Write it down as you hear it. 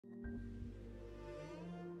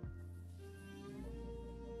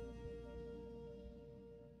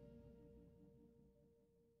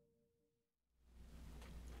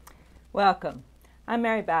Welcome. I'm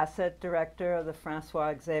Mary Bassett, Director of the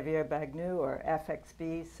Francois Xavier Bagnoud, or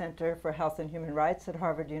FXB, Center for Health and Human Rights at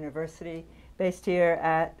Harvard University, based here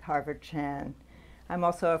at Harvard Chan. I'm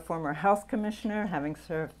also a former health commissioner, having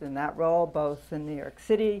served in that role both in New York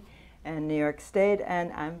City and New York State,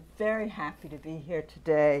 and I'm very happy to be here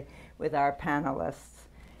today with our panelists.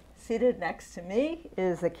 Seated next to me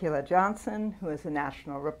is Akilah Johnson, who is a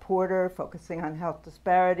national reporter focusing on health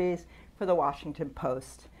disparities for the Washington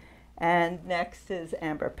Post. And next is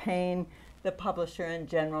Payne, the publisher and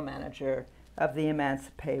general manager of the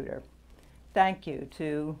Emancipator. Thank you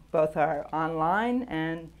to both our online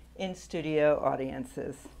and in-studio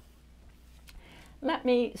audiences. Let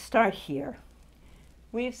me start here.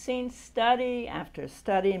 We've seen study after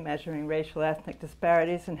study measuring racial ethnic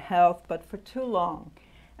disparities in health, but for too long,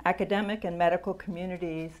 academic and medical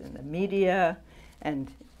communities in the media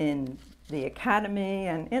and in the academy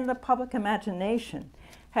and in the public imagination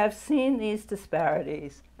have seen these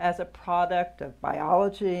disparities as a product of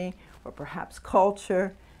biology or perhaps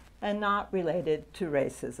culture and not related to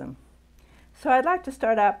racism. So I'd like to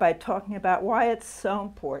start out by talking about why it's so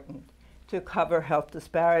important to cover health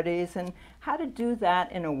disparities and how to do that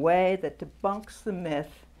in a way that debunks the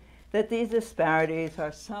myth that these disparities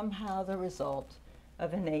are somehow the result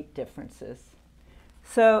of innate differences.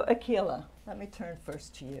 So Akilah, let me turn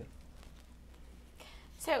first to you.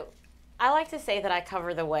 So I like to say that I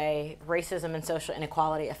cover the way racism and social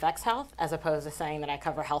inequality affects health, as opposed to saying that I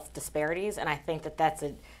cover health disparities. And I think that that's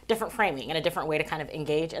a different framing and a different way to kind of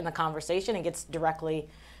engage in the conversation and gets directly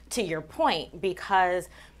to your point. Because,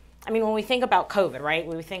 I mean, when we think about COVID, right,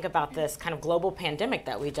 when we think about this kind of global pandemic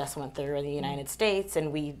that we just went through in the United States,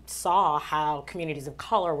 and we saw how communities of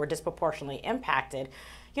color were disproportionately impacted,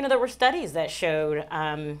 you know, there were studies that showed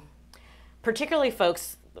particularly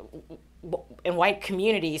folks in white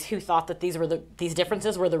communities who thought that these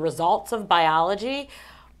differences were the results of biology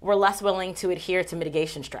were less willing to adhere to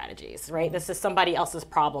mitigation strategies, right? This is somebody else's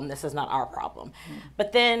problem, this is not our problem.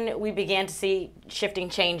 But then we began to see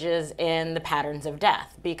shifting changes in the patterns of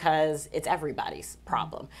death because it's everybody's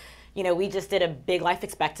problem. You know, we just did a big life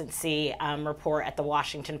expectancy report at the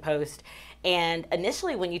Washington Post. And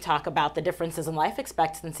initially, when you talk about the differences in life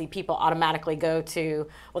expectancy, people automatically go to,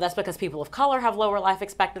 well, that's because people of color have lower life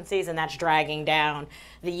expectancies, and that's dragging down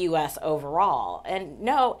the U.S. overall. And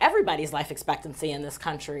no, everybody's life expectancy in this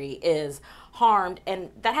country is harmed, and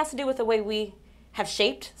that has to do with the way we have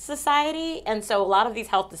shaped society. And so a lot of these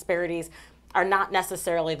health disparities are not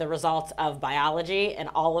necessarily the results of biology. And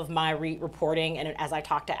all of my reporting, and as I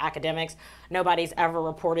talk to academics, nobody's ever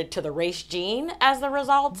reported to the race gene as the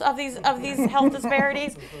results of these health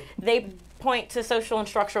disparities. They point to social and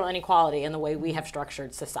structural inequality in the way we have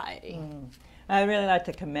structured society. I'd really like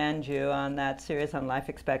to commend you on that series on life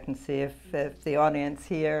expectancy. If the audience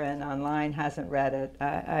here and online hasn't read it,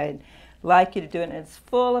 I'd like you to do it. And it's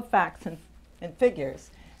full of facts and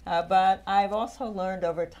figures. But I've also learned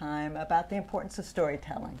over time about the importance of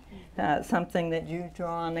storytelling, something that you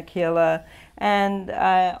draw on, Akilah. And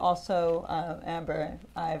also, Amber,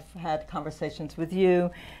 I've had conversations with you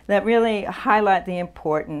that really highlight the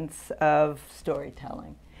importance of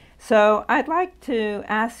storytelling. So I'd like to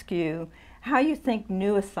ask you how you think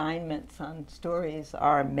new assignments on stories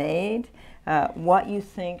are made, what you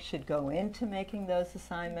think should go into making those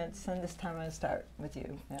assignments. And this time I'm going to start with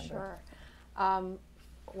you, Amber. Sure.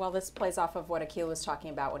 Well, this plays off of what Akilah was talking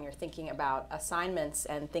about when you're thinking about assignments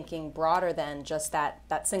and thinking broader than just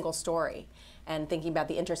that single story and thinking about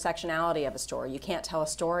the intersectionality of a story. You can't tell a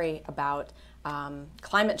story about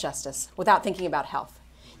climate justice without thinking about health.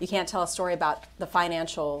 You can't tell a story about the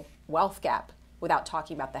financial wealth gap without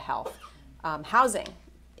talking about the health. Housing,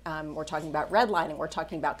 we're talking about redlining, we're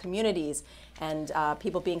talking about communities and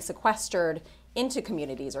people being sequestered into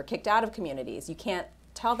communities or kicked out of communities. You can't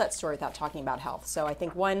tell that story without talking about health. So I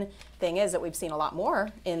think one thing is that we've seen a lot more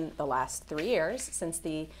in the last 3 years since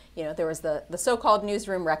there was the so-called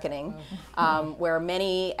newsroom reckoning, where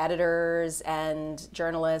many editors and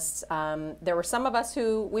journalists, there were some of us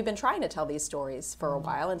who we've been trying to tell these stories for a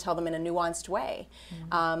while and tell them in a nuanced way.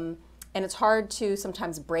 And it's hard to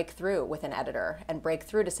sometimes break through with an editor and break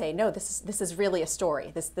through to say, no, this is really a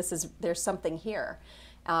story. There's something here.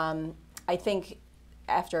 I think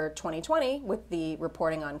after 2020, with the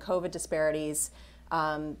reporting on COVID disparities,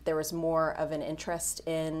 there was more of an interest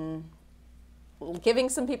in giving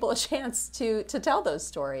some people a chance to tell those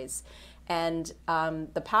stories, and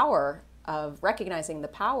the power of recognizing the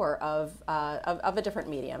power of a different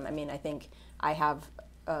medium. I mean, I think I have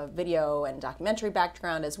a video and documentary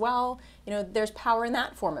background as well. You know, there's power in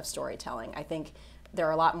that form of storytelling. I think there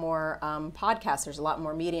are a lot more podcasts. There's a lot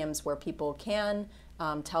more mediums where people can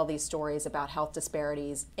tell these stories about health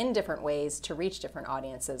disparities in different ways to reach different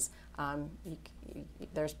audiences.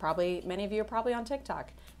 There's probably, many of you are probably on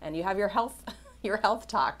TikTok, and you have your health your health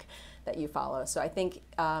talk that you follow. So I think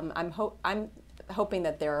I'm hoping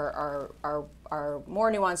that there are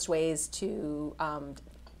more nuanced ways to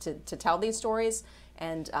tell these stories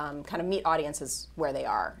and kind of meet audiences where they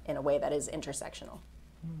are in a way that is intersectional.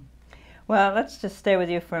 Well, let's just stay with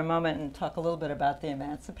you for a moment and talk a little bit about the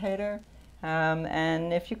Emancipator.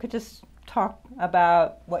 And if you could just talk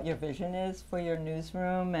about what your vision is for your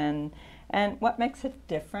newsroom and what makes it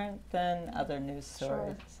different than other news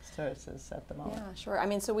sources at the moment. Yeah, sure. I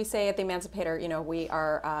mean, so we say at the Emancipator, we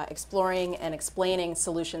are exploring and explaining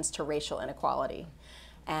solutions to racial inequality.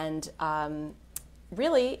 And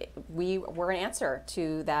really, we were an answer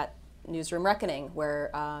to that newsroom reckoning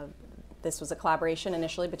where this was a collaboration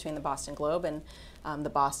initially between the Boston Globe and the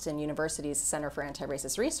Boston University's Center for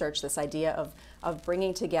Anti-Racist Research, this idea of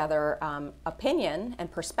bringing together opinion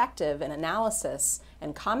and perspective and analysis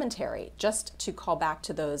and commentary, just to call back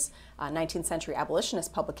to those 19th century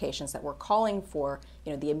abolitionist publications that were calling for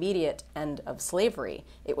the immediate end of slavery.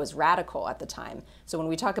 It was radical at the time. So when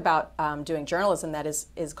we talk about doing journalism that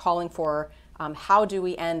is calling for how do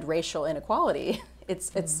we end racial inequality,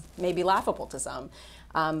 it's maybe laughable to some.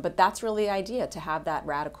 But that's really the idea, to have that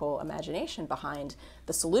radical imagination behind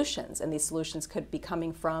the solutions. And these solutions could be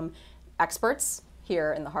coming from experts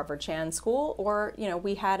here in the Harvard Chan School, or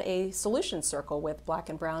we had a solutions circle with Black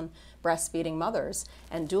and brown breastfeeding mothers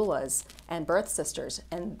and doulas and birth sisters.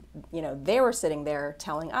 And they were sitting there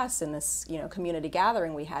telling us in this community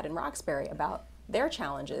gathering we had in Roxbury about their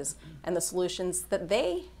challenges and the solutions that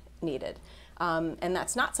they needed. And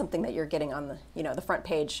that's not something that you're getting on the front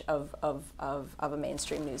page of a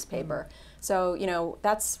mainstream newspaper. So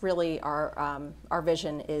that's really our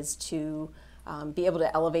vision, is to be able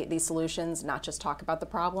to elevate these solutions, not just talk about the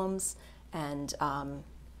problems, and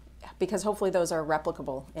because hopefully those are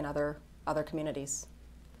replicable in other communities.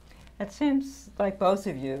 It seems like both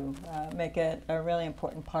of you make it a really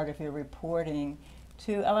important part of your reporting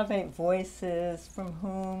to elevate voices from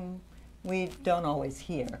whom we don't always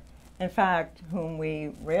hear. In fact, whom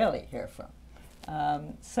we rarely hear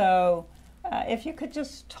from. So if you could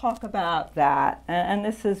just talk about that, and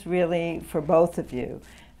this is really for both of you,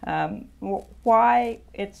 why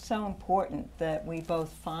it's so important that we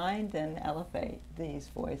both find and elevate these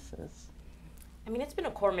voices. I mean, it's been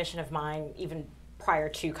a core mission of mine even prior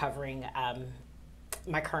to covering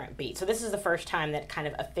my current beat. So this is the first time that kind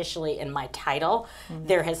of officially in my title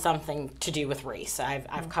there has something to do with race.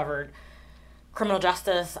 I've covered criminal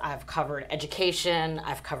justice, I've covered education,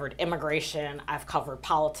 I've covered immigration, I've covered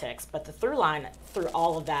politics, but the through line through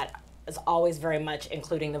all of that is always very much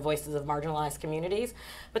including the voices of marginalized communities,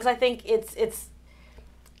 because I think it's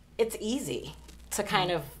easy to kind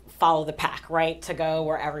of follow the pack, right? To go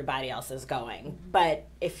where everybody else is going. But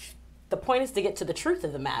if the point is to get to the truth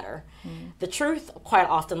of the matter, the truth quite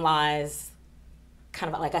often lies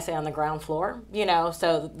kind of like I say on the ground floor,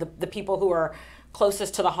 so the people who are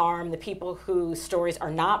closest to the harm, the people whose stories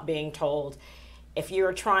are not being told. If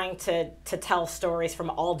you're trying to tell stories from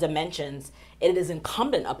all dimensions, it is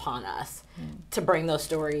incumbent upon us to bring those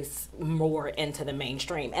stories more into the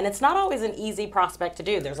mainstream. And it's not always an easy prospect to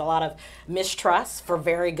do. There's a lot of mistrust for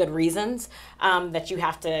very good reasons that you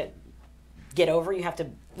have to get over. You have to,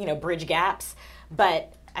 bridge gaps.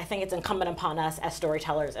 But I think it's incumbent upon us as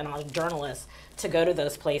storytellers and as journalists to go to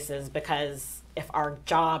those places, because if our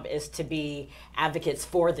job is to be advocates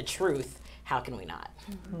for the truth, how can we not?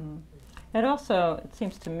 It also, it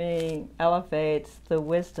seems to me, elevates the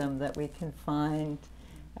wisdom that we can find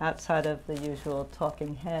outside of the usual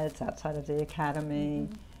talking heads, outside of the academy.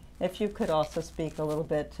 If you could also speak a little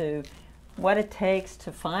bit to what it takes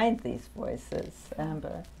to find these voices,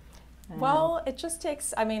 Amber. Well, it just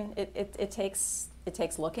takes, it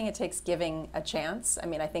takes looking, it takes giving a chance.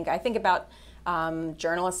 I think about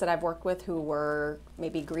journalists that I've worked with who were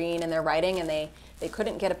maybe green in their writing, and they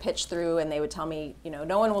couldn't get a pitch through, and they would tell me,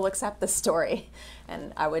 no one will accept this story.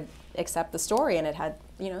 And I would accept the story, and it had,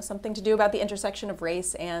 something to do about the intersection of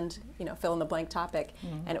race and, fill in the blank topic.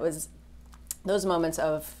 And it was those moments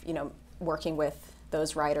of, working with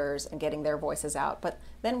those writers and getting their voices out. But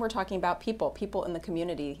then we're talking about people in the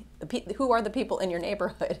community, who are the people in your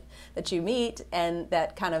neighborhood that you meet and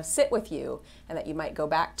that kind of sit with you and that you might go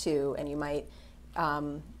back to, and you might,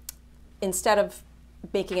 instead of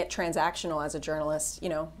making it transactional as a journalist,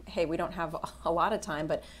 hey, we don't have a lot of time,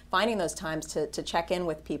 but finding those times to check in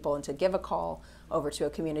with people and to give a call over to a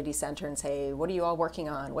community center and say, what are you all working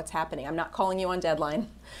on? What's happening? I'm not calling you on deadline.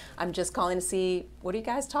 I'm just calling to see, what are you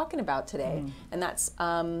guys talking about today? And that's,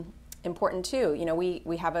 important too. You know,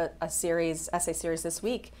 we have a essay series this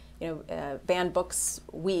week. You know, Banned Books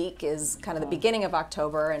Week is kind of the beginning of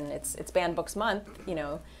October, and it's Banned Books Month. You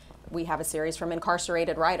know, we have a series from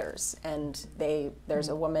incarcerated writers, and there's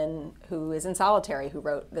a woman who is in solitary who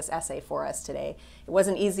wrote this essay for us today. It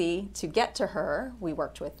wasn't easy to get to her. We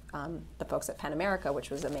worked with the folks at Penn America, which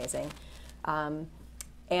was amazing.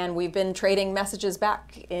 And we've been trading messages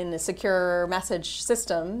back in a secure message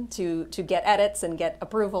system to get edits and get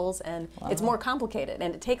approvals, and it's more complicated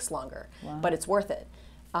and it takes longer, but it's worth it.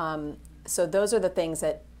 So those are the things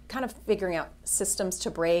that kind of figuring out systems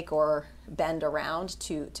to break or bend around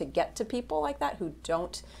to get to people like that who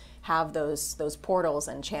don't have those portals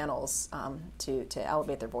and channels to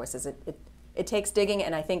elevate their voices. It takes digging,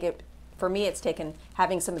 and I think for me it's taken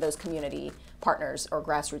having some of those community partners or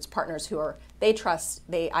grassroots partners who they trust,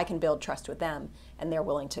 I can build trust with them, and they're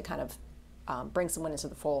willing to kind of bring someone into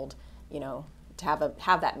the fold, you know, to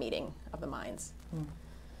have that meeting of the minds.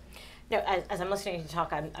 No, as I'm listening to you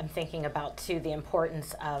talk, I'm thinking about too the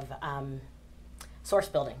importance of source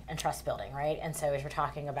building and trust building, right? And so as you're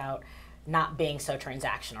talking about not being so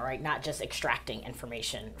transactional, right? Not just extracting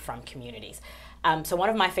information from communities. So one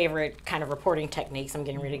of my favorite kind of reporting techniques, I'm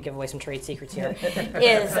getting ready to give away some trade secrets here,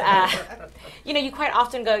 is, you know, you quite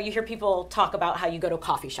often you hear people talk about how you go to a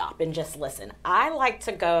coffee shop and just listen. I like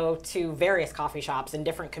to go to various coffee shops in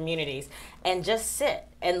different communities and just sit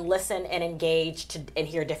and listen and engage and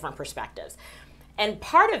hear different perspectives. And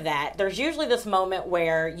part of that, there's usually this moment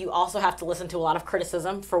where you also have to listen to a lot of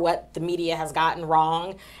criticism for what the media has gotten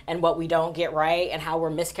wrong and what we don't get right and how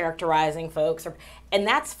we're mischaracterizing folks. And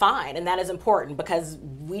that's fine, and that is important because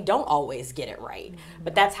we don't always get it right.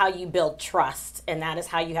 But that's how you build trust, and that is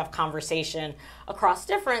how you have conversation across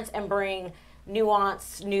difference and bring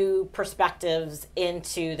nuance, new perspectives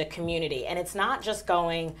into the community. And it's not just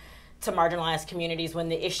going to marginalized communities when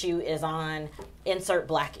the issue is on insert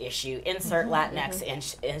Black issue, insert Latinx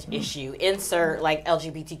issue, insert like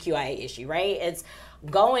LGBTQIA issue, right? It's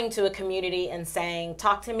going to a community and saying,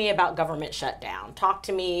 talk to me about government shutdown, talk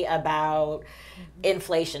to me about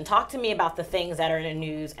inflation, talk to me about the things that are in the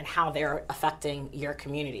news and how they're affecting your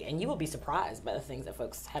community. And you will be surprised by the things that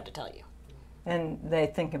folks have to tell you. And they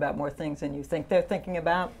think about more things than you think they're thinking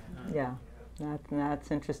about. Yeah.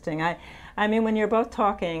 That's interesting. I mean, when you're both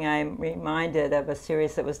talking, I'm reminded of a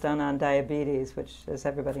series that was done on diabetes, which, as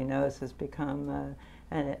everybody knows, has become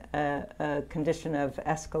a condition of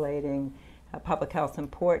escalating public health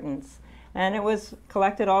importance. And it was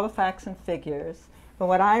collected all the facts and figures. But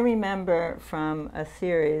what I remember from a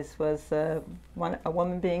series was a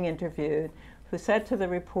woman being interviewed who said to the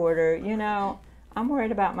reporter, you know, I'm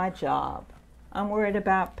worried about my job. I'm worried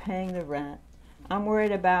about paying the rent. I'm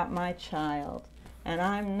worried about my child, and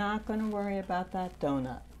I'm not going to worry about that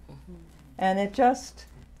donut. And it just,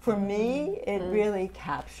 for me, it really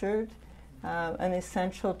captured an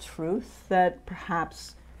essential truth that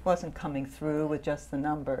perhaps wasn't coming through with just the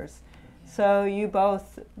numbers. So you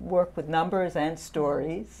both work with numbers and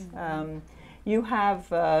stories. You have,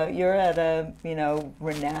 you're at a, you know,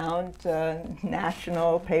 renowned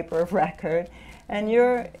national paper of record. And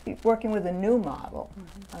you're working with a new model,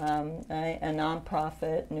 a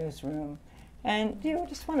nonprofit newsroom. And you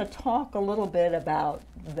just want to talk a little bit about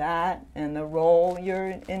that and the role.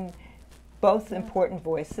 You're in both important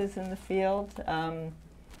voices in the field.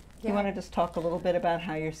 You want to just talk a little bit about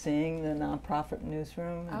how you're seeing the nonprofit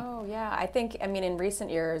newsroom? Oh, yeah. I think, I mean, in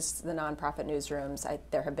recent years, the nonprofit newsrooms,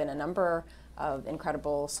 there have been a number of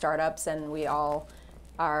incredible startups, and we all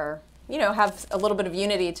are, you know, have a little bit of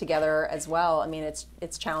unity together as well. I mean,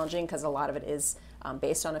 it's challenging because a lot of it is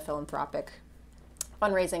based on a philanthropic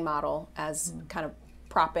fundraising model as kind of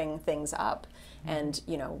propping things up. And,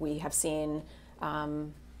 you know, we've seen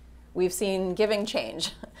giving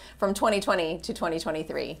change from 2020 to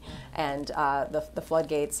 2023, and the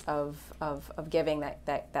floodgates of giving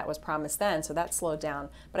that was promised then. So that slowed down.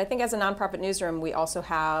 But I think as a nonprofit newsroom, we also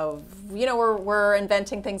have, you know, we're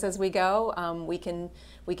inventing things as we go. We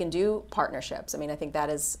can do partnerships. I mean, I think that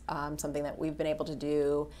is something that we've been able to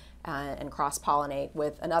do and cross-pollinate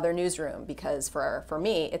with another newsroom, because for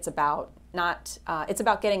me, it's about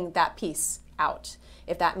getting that piece out.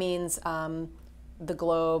 If that means the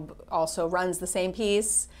Globe also runs the same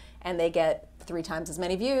piece and they get 3 times as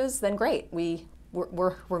many views, then great.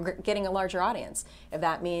 We're getting a larger audience. If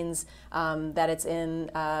that means that it's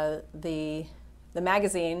in the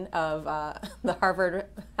magazine of the Harvard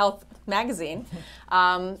Health magazine,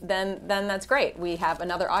 then that's great. We have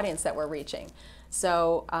another audience that we're reaching.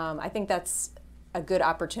 So I think that's a good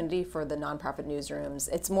opportunity for the nonprofit newsrooms.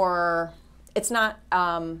 it's not,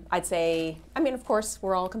 I'd say, I mean, of course,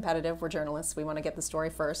 we're all competitive. We're journalists. We want to get the story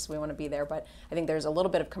first. We want to be there. But I think there's a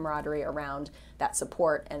little bit of camaraderie around that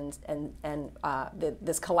support and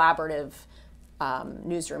this collaborative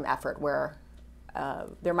newsroom effort where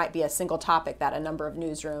there might be a single topic that a number of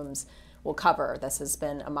newsrooms will cover. This has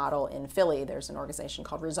been a model in Philly. There's an organization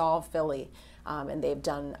called Resolve Philly, and they've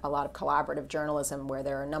done a lot of collaborative journalism where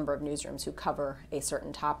there are a number of newsrooms who cover a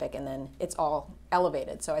certain topic, and then it's all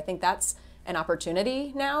elevated. So I think that's an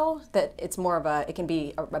opportunity now, that it's more of it can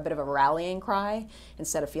be a bit of a rallying cry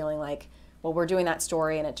instead of feeling like, well, we're doing that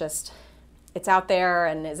story and it's out there,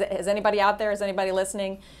 and is anybody out there? Is anybody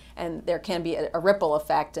listening? And there can be a ripple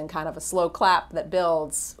effect and kind of a slow clap that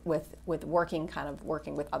builds with working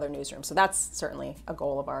with other newsrooms. So that's certainly a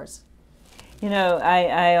goal of ours. You know,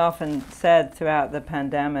 I often said throughout the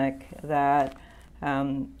pandemic that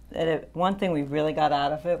one thing we really got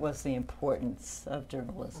out of it was the importance of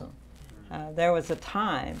journalism. There was a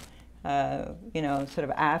time, sort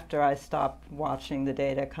of after I stopped watching the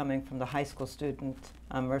data coming from the high school student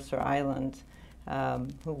on Mercer Island,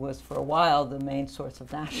 who was for a while the main source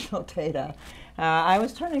of national data, I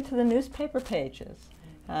was turning to the newspaper pages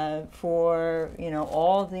for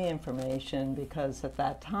all the information, because at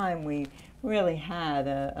that time we really had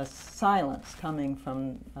a silence coming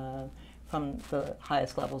from the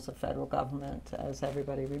highest levels of federal government, as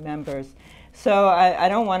everybody remembers. So I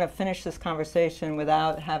don't want to finish this conversation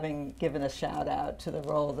without having given a shout out to the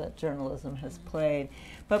role that journalism has played.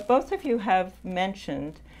 But both of you have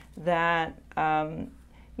mentioned that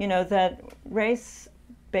that race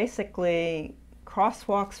basically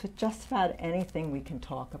crosswalks with just about anything we can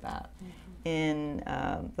talk about in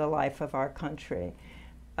the life of our country.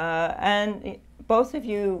 And both of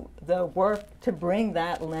you, the work to bring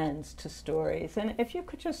that lens to stories. And if you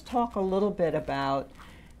could just talk a little bit about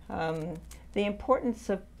the importance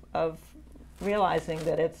of realizing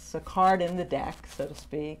that it's a card in the deck, so to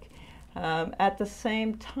speak, at the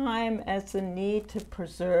same time as the need to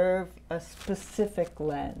preserve a specific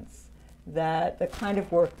lens, that the kind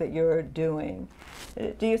of work that you're doing.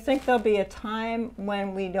 Do you think there'll be a time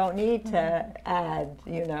when we don't need to add,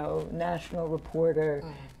 national reporter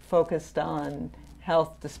focused on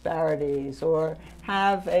health disparities, or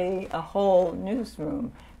have a whole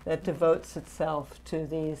newsroom that devotes itself to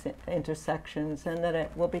these intersections, and that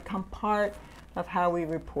it will become part of how we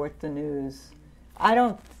report the news? I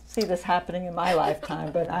don't see this happening in my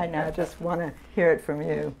lifetime, but I now just want to hear it from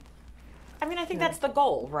you. I mean, I think that's the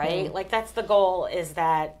goal, right? Like, that's the goal, is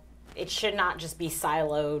that it should not just be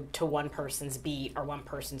siloed to one person's beat or one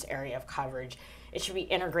person's area of coverage. It should be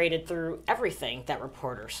integrated through everything that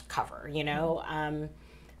reporters cover,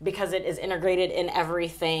 because it is integrated in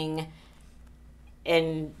everything,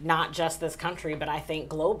 in not just this country, but I think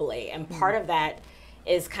globally. And part of that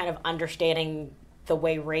is kind of understanding the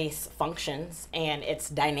way race functions and its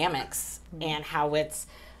dynamics and how it's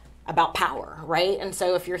about power, right? And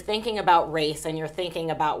so if you're thinking about race and you're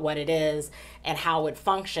thinking about what it is and how it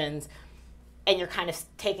functions, and you're kind of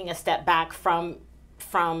taking a step back from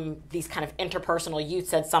these kind of interpersonal, you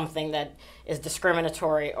said something that is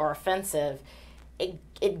discriminatory or offensive,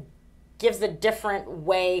 it gives a different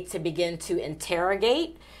way to begin to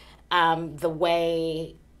interrogate the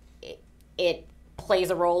way it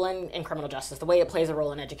plays a role in criminal justice, the way it plays a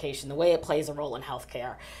role in education, the way it plays a role in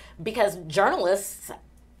healthcare. Because journalists,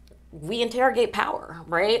 we interrogate power,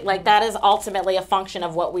 right? Like, that is ultimately a function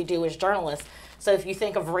of what we do as journalists. So if you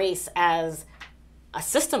think of race as a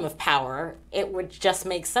system of power, it would just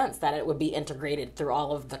make sense that it would be integrated through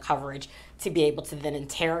all of the coverage to be able to then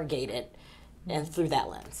interrogate it and through that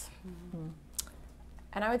lens.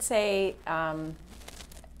 And I would say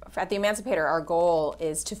at the Emancipator, our goal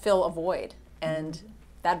is to fill a void. And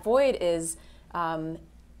that void is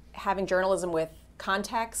having journalism with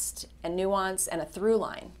context and nuance and a through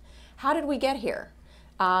line. How did we get here?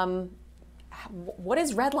 What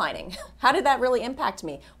is redlining? How did that really impact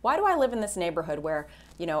me? Why do I live in this neighborhood where,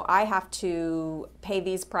 I have to pay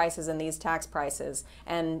these prices and these tax prices?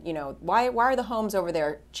 And, why are the homes over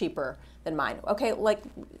there cheaper than mine? Okay, like,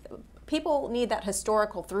 people need that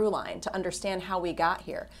historical through line to understand how we got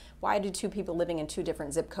here. Why do two people living in two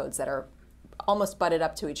different zip codes that are almost butted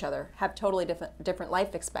up to each other have totally different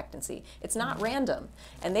life expectancy? It's not random,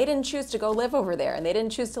 and they didn't choose to go live over there, and they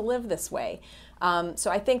didn't choose to live this way.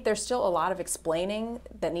 So I think there's still a lot of explaining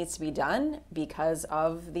that needs to be done because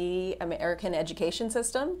of the American education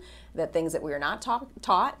system, that things that we are not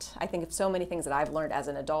taught. I think of so many things that I've learned as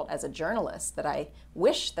an adult, as a journalist, that I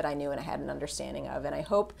wish that I knew and I had an understanding of, and I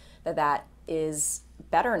hope that that is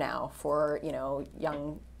better now for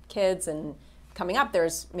young kids and coming up,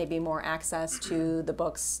 there's maybe more access to the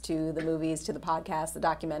books, to the movies, to the podcasts, the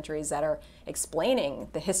documentaries that are explaining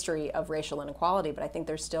the history of racial inequality. But I think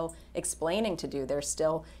there's still explaining to do. There's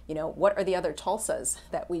still, what are the other Tulsas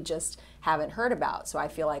that we just haven't heard about? So I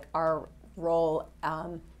feel like our role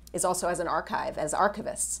is also as an archive, as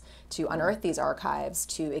archivists, to unearth these archives,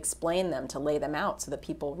 to explain them, to lay them out so that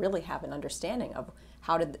people really have an understanding of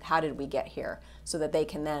how did we get here, so that they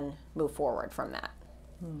can then move forward from that.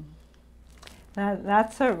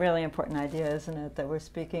 That's a really important idea, isn't it? That we're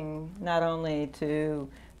speaking not only to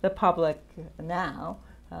the public now,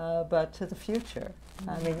 but to the future.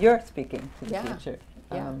 I mean, you're speaking to the future.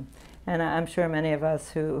 And I'm sure many of us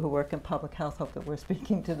who work in public health hope that we're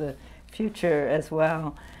speaking to the future as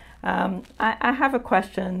well. I have a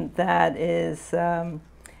question that is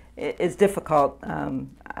difficult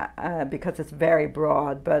because it's very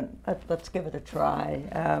broad, but let's give it a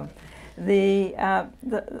try.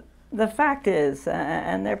 The fact is,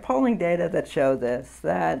 and there are polling data that show this,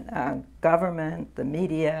 that government, the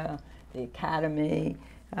media, the academy,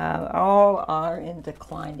 all are in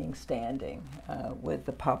declining standing with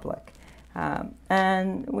the public.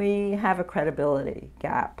 And we have a credibility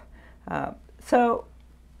gap. So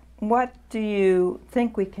what do you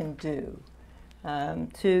think we can do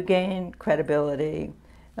to gain credibility?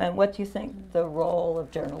 And what do you think the role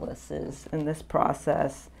of journalists is in this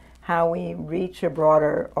process? How we reach a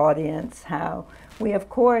broader audience, how we, of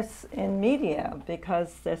course, in media,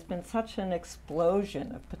 because there's been such an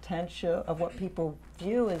explosion of potential of what people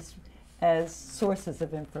view as sources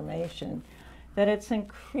of information, that it's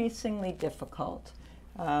increasingly difficult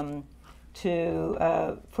for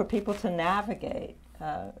people to navigate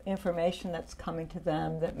information that's coming to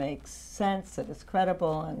them that makes sense, that is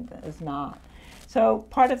credible, and is not. So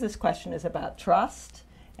part of this question is about trust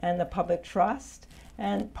and the public trust.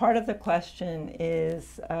 And part of the question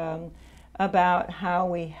is about how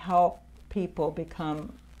we help people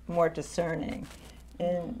become more discerning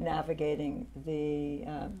in navigating the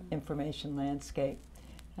information landscape.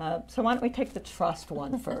 So why don't we take the trust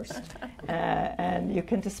one first? And you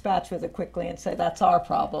can dispatch with it quickly and say, that's our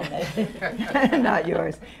problem, maybe, not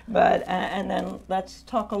yours. But, and then let's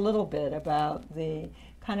talk a little bit about the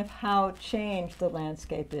kind of how changed the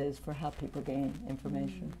landscape is for how people gain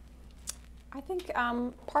information. I think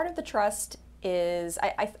part of the trust is,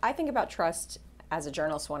 I think about trust as a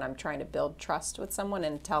journalist when I'm trying to build trust with someone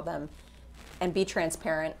and tell them and be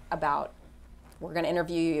transparent about, we're going to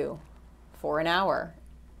interview you for an hour.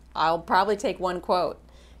 I'll probably take one quote.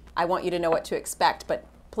 I want you to know what to expect, but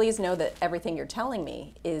please know that everything you're telling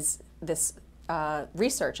me is this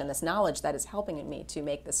research and this knowledge that is helping me to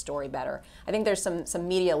make this story better. I think there's some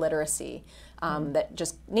media literacy that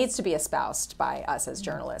just needs to be espoused by us as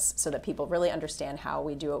journalists so that people really understand how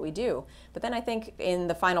we do what we do. But then I think in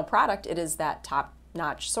the final product, it is that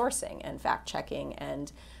top-notch sourcing and fact-checking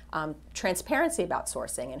and transparency about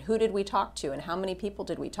sourcing and who did we talk to and how many people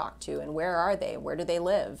did we talk to and where are they, where do they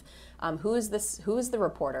live, who is the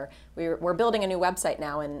reporter. We're building a new website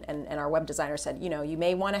now and our web designer said, you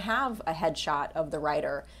may want to have a headshot of the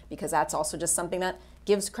writer because that's also just something that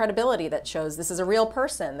gives credibility, that shows this is a real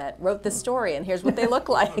person that wrote this story and here's what they look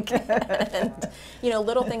like. And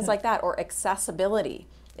little things like that, or accessibility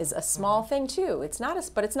is a small thing too.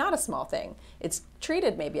 But it's not a small thing. It's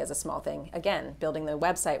treated maybe as a small thing. Again, building the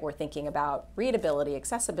website, we're thinking about readability,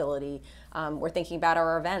 accessibility. We're thinking about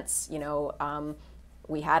our events.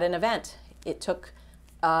 We had an event. It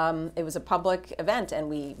was a public event, and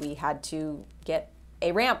we had to get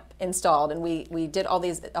a ramp installed, and we did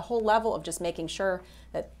a whole level of just making sure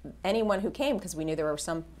that anyone who came, because we knew there were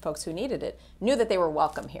some folks who needed it, knew that they were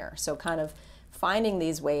welcome here. So kind of finding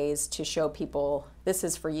these ways to show people this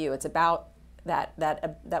is for you. It's about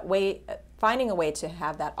that way, finding a way to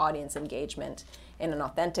have that audience engagement in an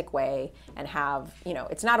authentic way and have,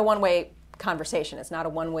 it's not a one-way conversation. It's not a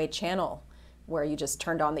one-way channel where you just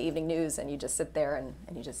turned on the evening news and you just sit there and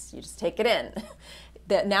you just take it in.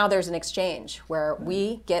 That now there's an exchange where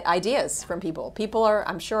we get ideas from people. People are,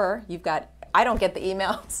 I'm sure, I don't get the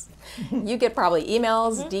emails. You get probably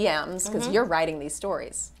emails, DMs, because you're writing these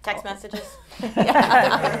stories. Text messages.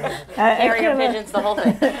 Carrier pigeons, the whole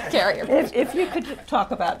thing. Carrier pigeons. If you could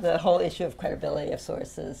talk about the whole issue of credibility of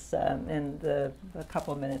sources in the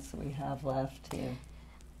couple of minutes that we have left here.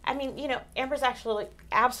 I mean, Amber's actually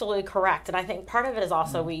absolutely correct, and I think part of it is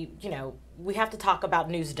also we have to talk about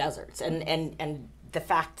news deserts and the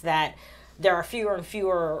fact that there are fewer and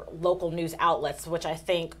fewer local news outlets, which I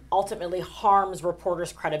think ultimately harms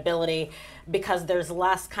reporters' credibility because there's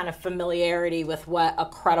less kind of familiarity with what a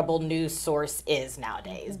credible news source is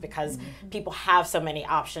nowadays because people have so many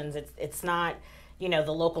options. It's not, you know,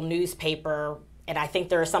 the local newspaper. And I think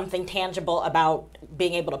there is something tangible about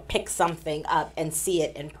being able to pick something up and see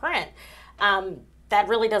it in print. That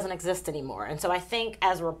really doesn't exist anymore. And so I think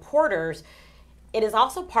as reporters, it is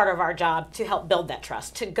also part of our job to help build that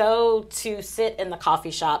trust, to go to sit in the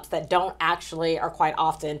coffee shops that don't actually, or quite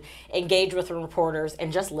often, engage with the reporters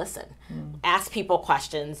and just listen. Ask people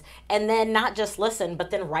questions, and then not just listen, but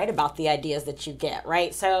then write about the ideas that you get,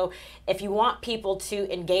 right? So if you want people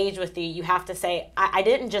to engage with you, you have to say, I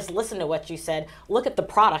didn't just listen to what you said, look at the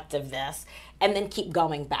product of this, and then keep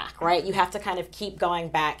going back, right? You have to kind of keep going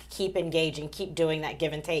back, keep engaging, keep doing that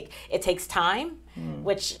give and take. It takes time,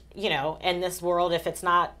 which, you know, in this world, if it's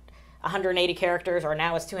not 180 characters, or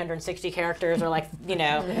now it's 260 characters, or like, you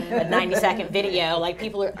know, a 90-second video, like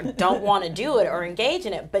people don't want to do it or engage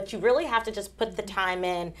in it, but you really have to just put the time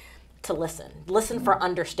in to listen for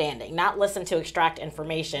understanding, not listen to extract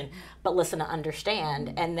information, but listen to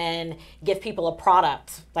understand, and then give people a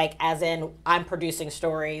product, like as in I'm producing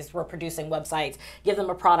stories, we're producing websites, give them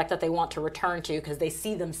a product that they want to return to because they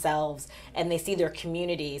see themselves and they see their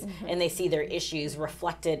communities and they see their issues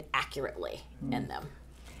reflected accurately in them.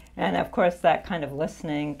 And of course that kind of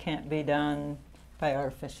listening can't be done by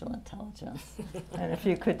artificial intelligence. And if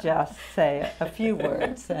you could just say a few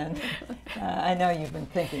words, and I know you've been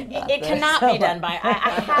thinking about it this. Cannot be done by, I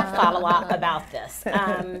have thought a lot about this.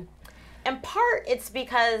 In part, it's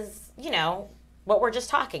because, you know, what we're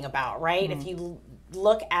just talking about, right? If you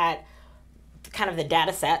look at kind of the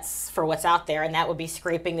data sets for what's out there, and that would be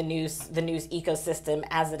scraping the news ecosystem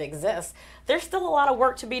as it exists, there's still a lot of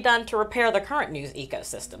work to be done to repair the current news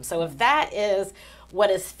ecosystem. So if that is what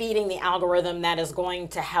is feeding the algorithm that is going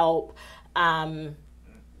to help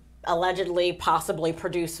allegedly, possibly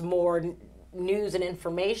produce more news and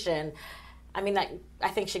information, I mean, that I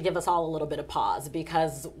think should give us all a little bit of pause,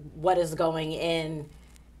 because what is going in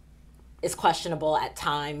is questionable at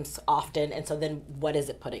times, often, and so then what is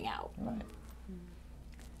it putting out? Right.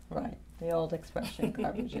 Right. The old expression,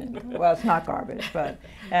 garbage in. Well, it's not garbage, but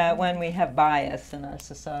when we have bias in our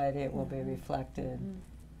society, it will be reflected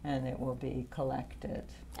and it will be collected.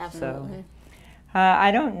 Absolutely. So,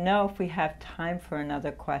 I don't know if we have time for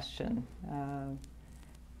another question.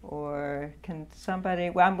 Or can somebody,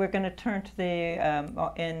 well, we're going to turn to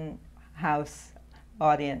the in-house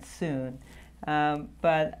audience soon.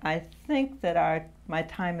 But I think that my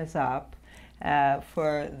time is up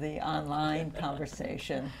for the online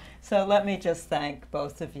conversation. So let me just thank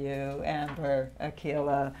both of you, Amber,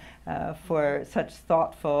 Akilah, for such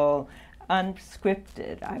thoughtful,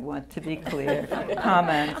 unscripted, I want to be clear,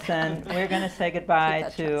 comments. And we're going to say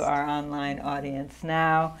goodbye to our online audience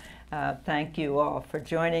now. Thank you all for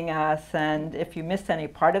joining us. And if you missed any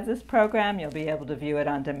part of this program, you'll be able to view it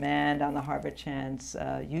on demand on the Harvard Chan's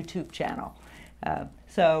YouTube channel.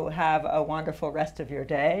 So have a wonderful rest of your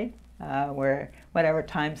day, whatever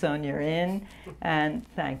time zone you're in, and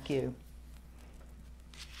thank you.